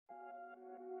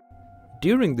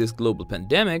During this global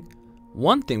pandemic,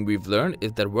 one thing we've learned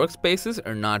is that workspaces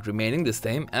are not remaining the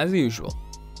same as usual,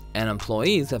 and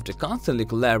employees have to constantly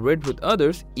collaborate with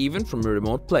others even from a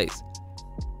remote place.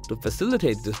 To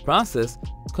facilitate this process,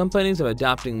 companies are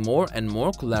adopting more and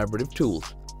more collaborative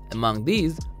tools. Among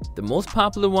these, the most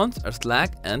popular ones are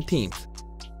Slack and Teams.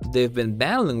 They've been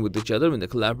battling with each other in the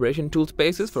collaboration tool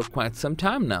spaces for quite some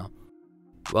time now.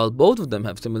 While both of them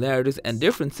have similarities and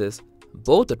differences,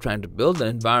 both are trying to build an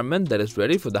environment that is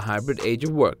ready for the hybrid age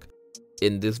of work.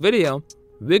 In this video,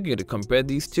 we're going to compare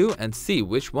these two and see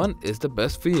which one is the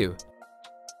best for you.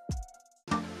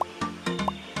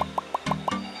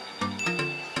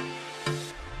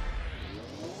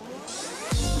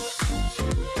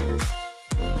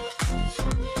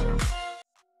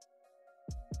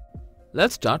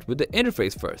 Let's start with the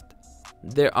interface first.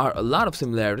 There are a lot of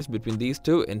similarities between these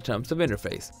two in terms of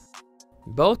interface.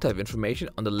 Both have information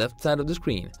on the left side of the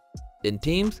screen. In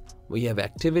Teams, we have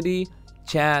activity,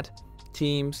 chat,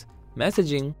 teams,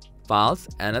 messaging, files,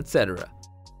 and etc.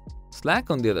 Slack,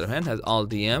 on the other hand, has all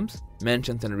DMs,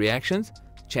 mentions and reactions,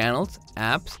 channels,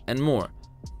 apps, and more.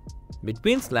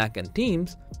 Between Slack and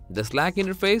Teams, the Slack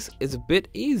interface is a bit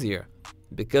easier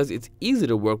because it's easy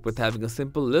to work with having a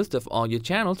simple list of all your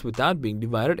channels without being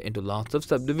divided into lots of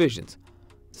subdivisions.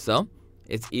 So,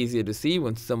 it's easier to see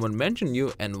when someone mentions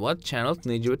you and what channels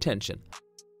need your attention.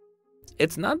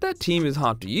 It's not that Team is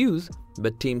hard to use,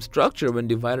 but Team structure when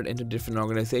divided into different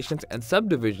organizations and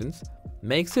subdivisions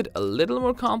makes it a little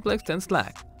more complex than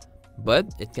Slack.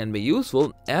 But it can be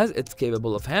useful as it's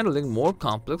capable of handling more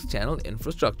complex channel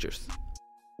infrastructures.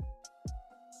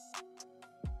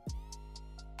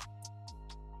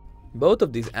 Both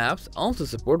of these apps also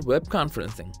support web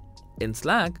conferencing. In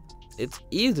Slack, it's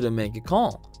easy to make a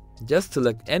call. Just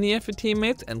select any of your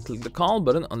teammates and click the call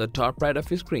button on the top right of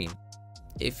your screen.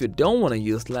 If you don't want to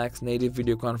use Slack's native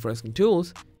video conferencing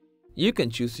tools, you can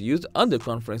choose to use other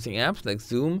conferencing apps like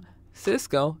Zoom,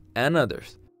 Cisco, and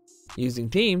others. Using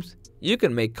Teams, you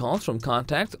can make calls from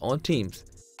contacts on Teams.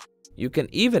 You can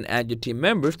even add your team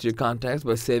members to your contacts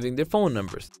by saving their phone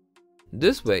numbers.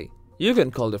 This way, you can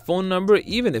call their phone number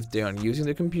even if they aren't using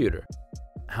the computer.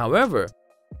 However,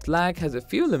 Slack has a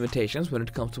few limitations when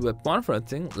it comes to web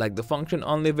conferencing, like the function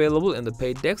only available in the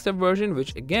paid desktop version,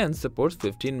 which again supports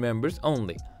 15 members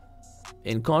only.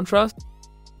 In contrast,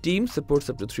 Teams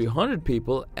supports up to 300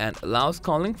 people and allows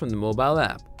calling from the mobile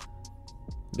app.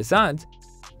 Besides,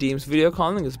 Teams video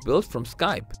calling is built from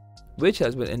Skype, which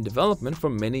has been in development for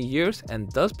many years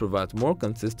and thus provides more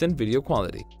consistent video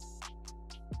quality.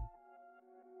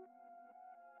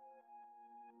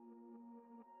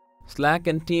 Slack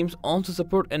and Teams also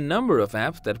support a number of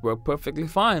apps that work perfectly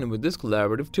fine with these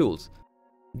collaborative tools.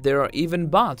 There are even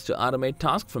bots to automate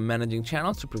tasks from managing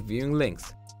channels to previewing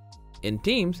links. In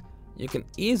Teams, you can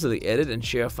easily edit and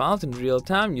share files in real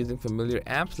time using familiar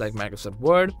apps like Microsoft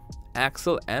Word,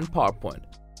 Excel, and PowerPoint.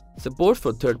 Support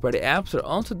for third-party apps are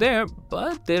also there,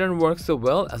 but they don't work so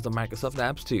well as the Microsoft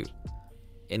apps do.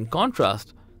 In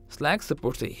contrast, Slack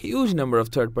supports a huge number of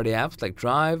third-party apps like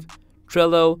Drive,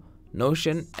 Trello,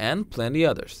 Notion, and plenty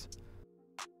others.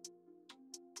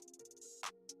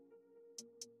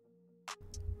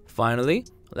 Finally,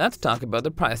 let's talk about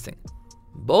the pricing.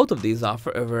 Both of these offer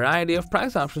a variety of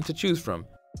price options to choose from.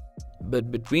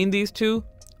 But between these two,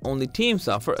 only Teams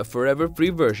offer a forever free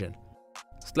version.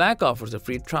 Slack offers a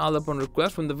free trial upon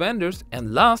request from the vendors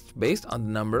and lasts based on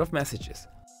the number of messages.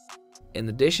 In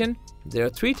addition, there are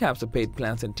 3 types of paid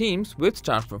plans in Teams, which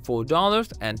start from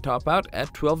 $4 and top out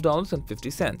at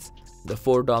 $12.50. The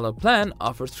 $4 plan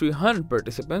offers 300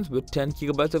 participants with 10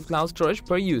 GB of cloud storage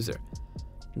per user.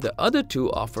 The other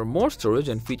two offer more storage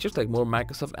and features like more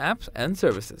Microsoft apps and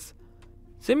services.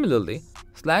 Similarly,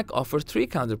 Slack offers 3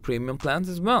 kinds of premium plans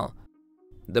as well.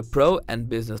 The Pro and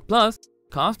Business Plus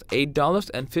cost $8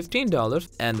 and $15,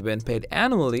 and when paid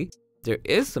annually, there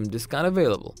is some discount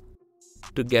available.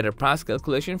 To get a price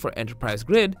calculation for Enterprise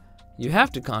Grid, you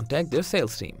have to contact their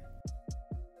sales team.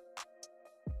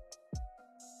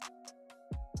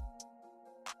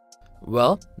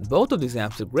 Well, both of these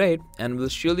apps are great and will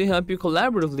surely help you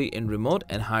collaboratively in remote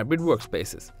and hybrid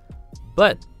workspaces.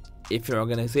 But if your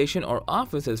organization or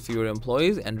office has fewer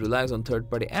employees and relies on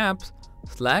third-party apps,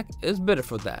 Slack is better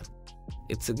for that.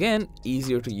 It's again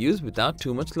easier to use without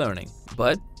too much learning.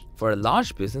 But for a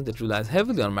large business that relies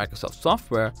heavily on Microsoft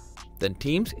software, then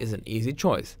Teams is an easy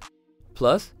choice.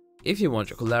 Plus, if you want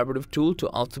your collaborative tool to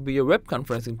also be your web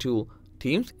conferencing tool,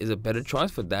 Teams is a better choice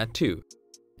for that too.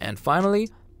 And finally,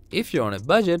 if you're on a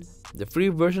budget, the free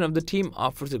version of the Team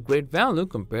offers a great value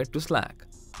compared to Slack.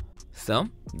 So,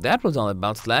 that was all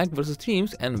about Slack versus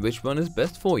Teams and which one is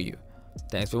best for you.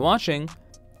 Thanks for watching.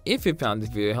 If you found this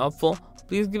video helpful,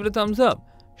 please give it a thumbs up,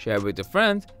 share it with your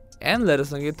friends, and let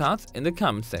us know your thoughts in the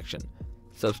comment section.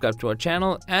 Subscribe to our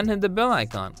channel and hit the bell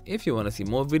icon if you want to see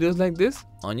more videos like this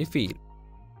on your feed.